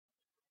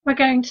we're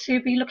going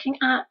to be looking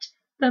at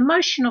the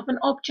motion of an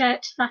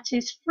object that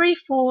is free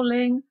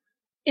falling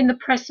in the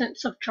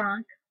presence of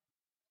drag.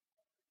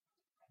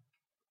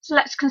 So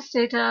let's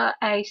consider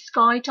a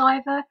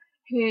skydiver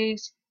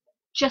who's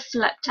just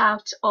leapt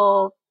out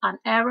of an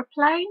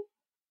aeroplane.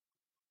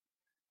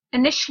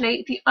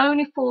 Initially, the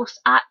only force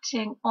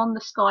acting on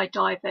the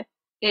skydiver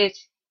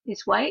is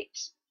his weight.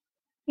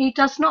 He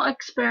does not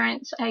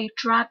experience a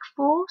drag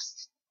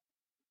force.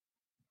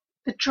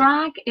 The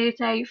drag is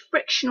a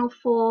frictional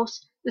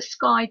force the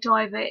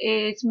skydiver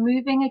is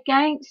moving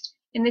against.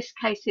 In this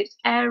case, it's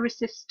air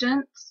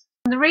resistance.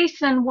 And the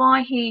reason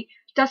why he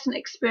doesn't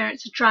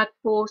experience a drag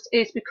force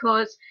is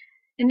because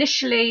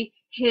initially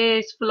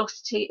his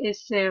velocity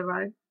is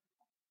 0.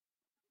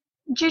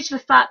 Due to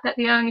the fact that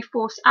the only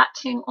force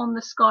acting on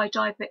the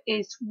skydiver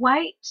is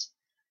weight,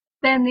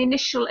 then the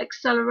initial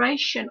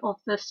acceleration of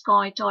the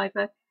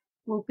skydiver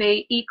will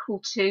be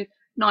equal to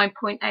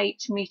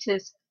 9.8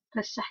 meters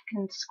per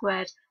second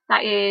squared.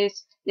 That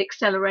is the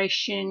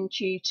acceleration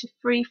due to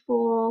free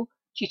fall,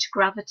 due to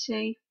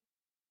gravity.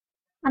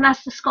 And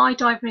as the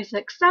skydiver is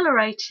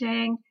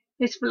accelerating,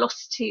 his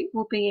velocity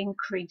will be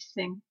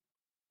increasing.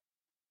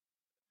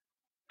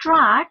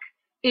 Drag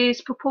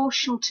is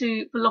proportional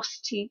to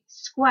velocity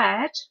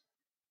squared.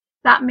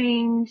 That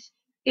means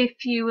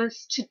if you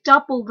was to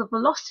double the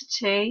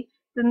velocity,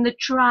 then the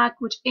drag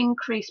would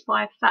increase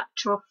by a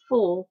factor of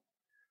 4.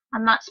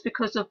 And that's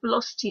because of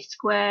velocity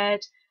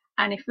squared,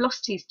 and if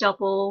velocity is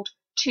doubled,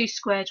 2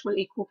 squared will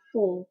equal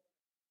 4.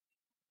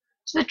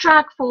 So the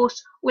drag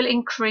force will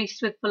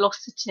increase with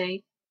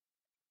velocity.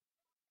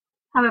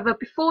 However,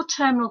 before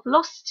terminal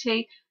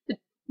velocity, the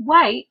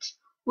weight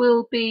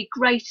will be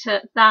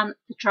greater than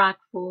the drag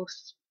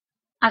force.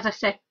 As I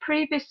said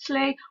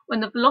previously, when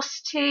the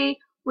velocity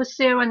was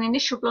 0 and the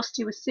initial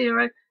velocity was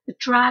 0, the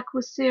drag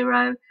was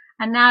 0,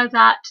 and now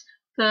that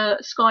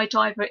the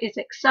skydiver is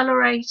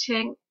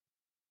accelerating,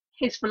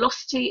 his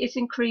velocity is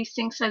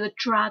increasing, so the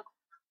drag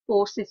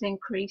force is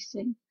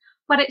increasing,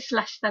 but it's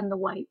less than the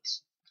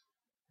weight.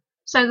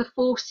 So the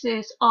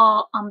forces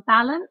are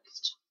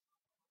unbalanced.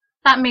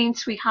 That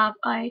means we have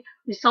a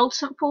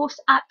resultant force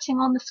acting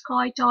on the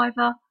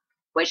skydiver,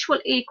 which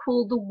will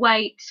equal the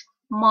weight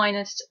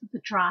minus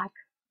the drag.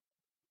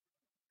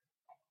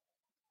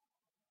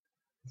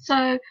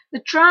 So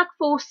the drag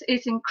force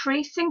is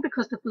increasing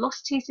because the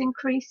velocity is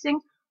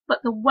increasing, but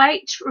the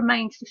weight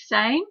remains the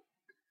same.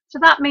 So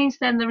that means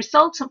then the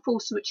resultant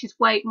force, which is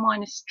weight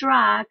minus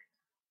drag,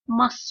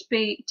 must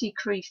be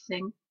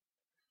decreasing.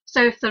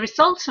 So if the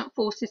resultant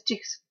force is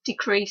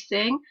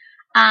decreasing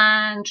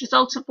and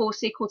resultant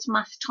force equals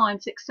mass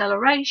times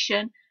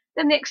acceleration,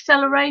 then the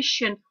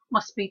acceleration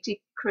must be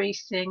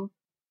decreasing.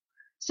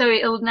 So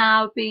it will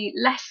now be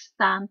less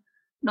than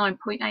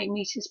 9.8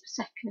 meters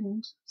per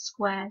second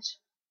squared.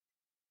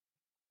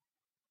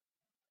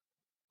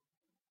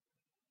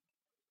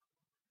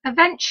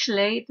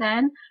 Eventually,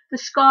 then, the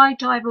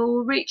skydiver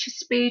will reach a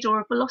speed or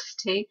a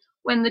velocity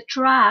when the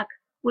drag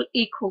will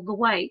equal the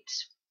weight.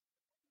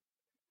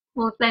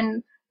 Well,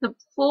 then the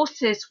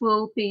forces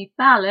will be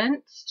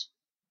balanced,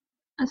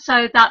 and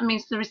so that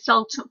means the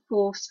resultant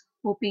force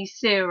will be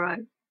 0.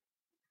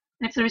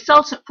 And if the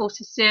resultant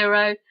force is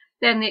 0,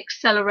 then the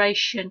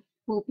acceleration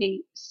will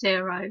be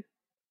 0.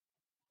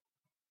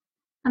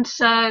 And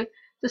so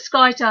the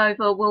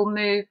skydiver will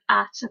move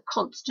at a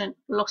constant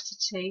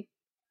velocity.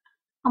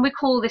 And we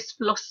call this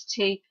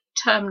velocity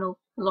terminal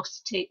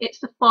velocity. It's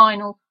the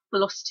final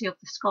velocity of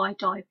the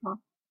skydiver.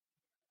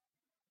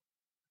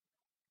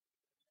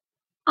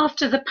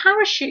 After the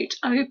parachute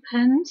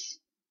opens,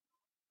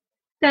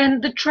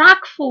 then the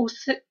drag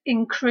force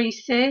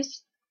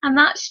increases, and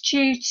that's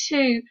due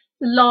to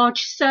the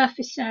large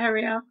surface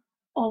area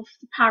of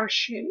the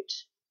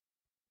parachute.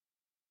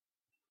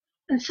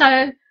 And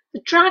so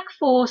the drag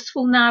force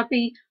will now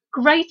be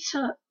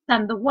greater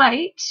than the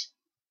weight,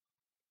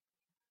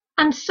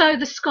 and so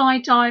the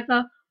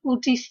skydiver will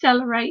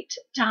decelerate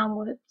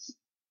downwards.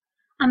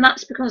 And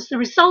that's because the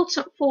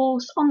resultant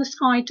force on the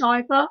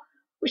skydiver,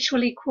 which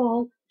will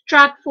equal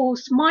drag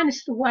force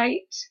minus the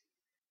weight,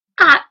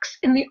 acts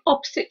in the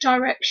opposite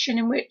direction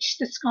in which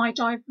the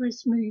skydiver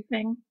is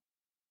moving.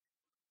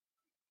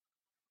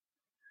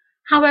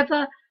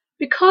 However,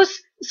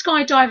 because the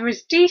skydiver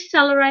is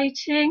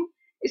decelerating,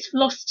 its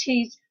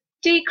velocity is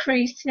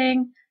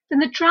decreasing, then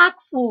the drag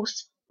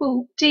force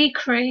will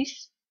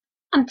decrease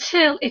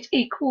until it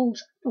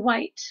equals the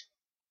weight.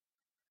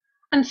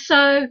 And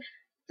so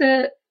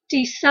the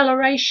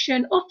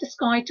deceleration of the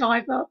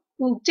skydiver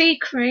will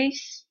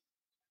decrease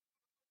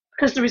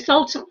because the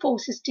resultant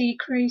force is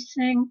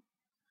decreasing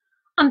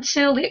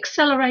until the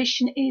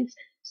acceleration is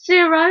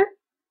 0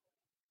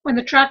 when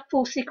the drag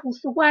force equals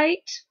the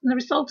weight and the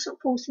resultant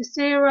force is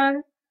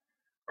 0.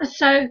 And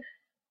so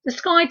the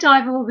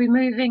skydiver will be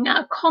moving at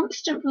a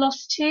constant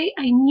velocity,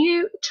 a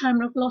new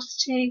terminal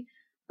velocity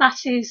that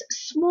is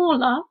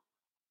smaller,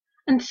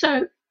 and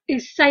so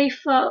is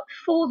safer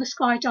for the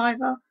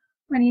skydiver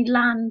when he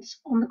lands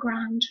on the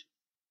ground.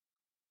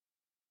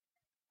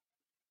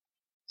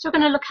 So we're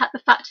going to look at the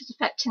factors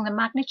affecting the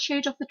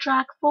magnitude of the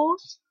drag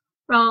force.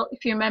 Well,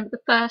 if you remember, the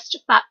first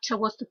factor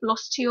was the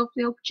velocity of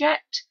the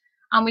object,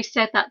 and we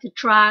said that the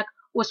drag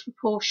was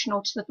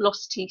proportional to the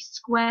velocity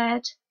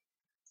squared.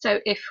 So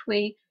if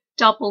we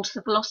doubled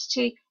the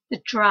velocity, the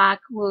drag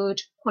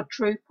would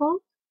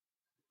quadruple.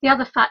 The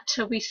other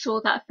factor we saw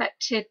that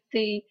affected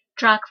the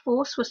drag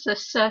force was the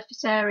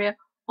surface area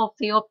of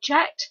the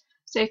object.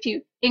 So if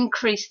you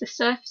increase the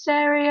surface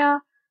area,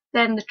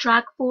 then the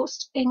drag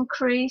force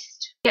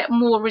increased. You get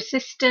more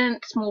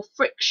resistance, more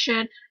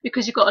friction,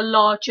 because you've got a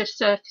larger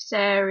surface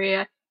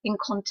area in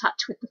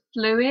contact with the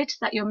fluid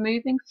that you're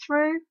moving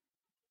through.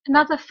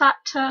 Another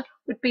factor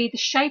would be the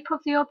shape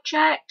of the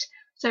object.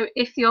 So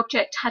if the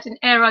object had an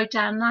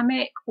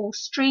aerodynamic or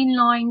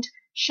streamlined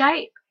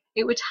shape,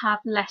 it would have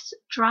less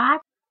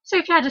drag. So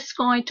if you had a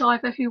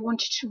skydiver who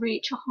wanted to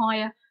reach a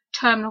higher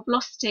terminal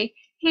velocity,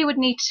 he would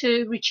need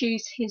to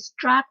reduce his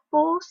drag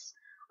force.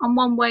 And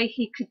one way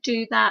he could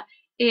do that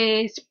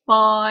is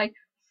by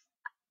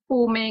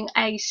forming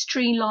a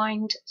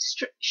streamlined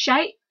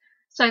shape.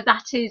 So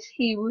that is,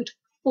 he would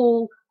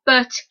fall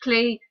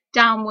vertically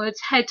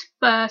downwards, head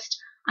first,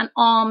 and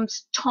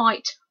arms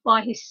tight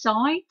by his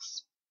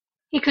sides.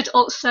 He could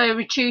also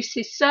reduce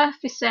his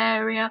surface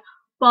area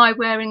by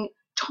wearing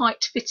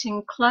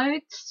tight-fitting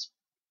clothes.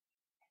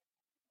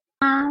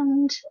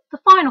 And the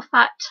final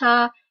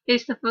factor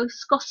is the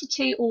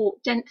viscosity or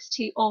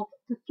density of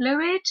the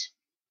fluid.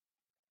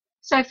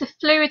 So if the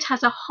fluid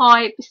has a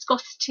high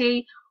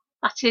viscosity,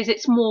 that is,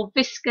 it's more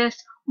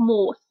viscous,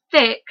 more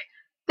thick,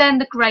 then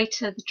the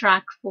greater the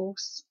drag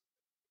force.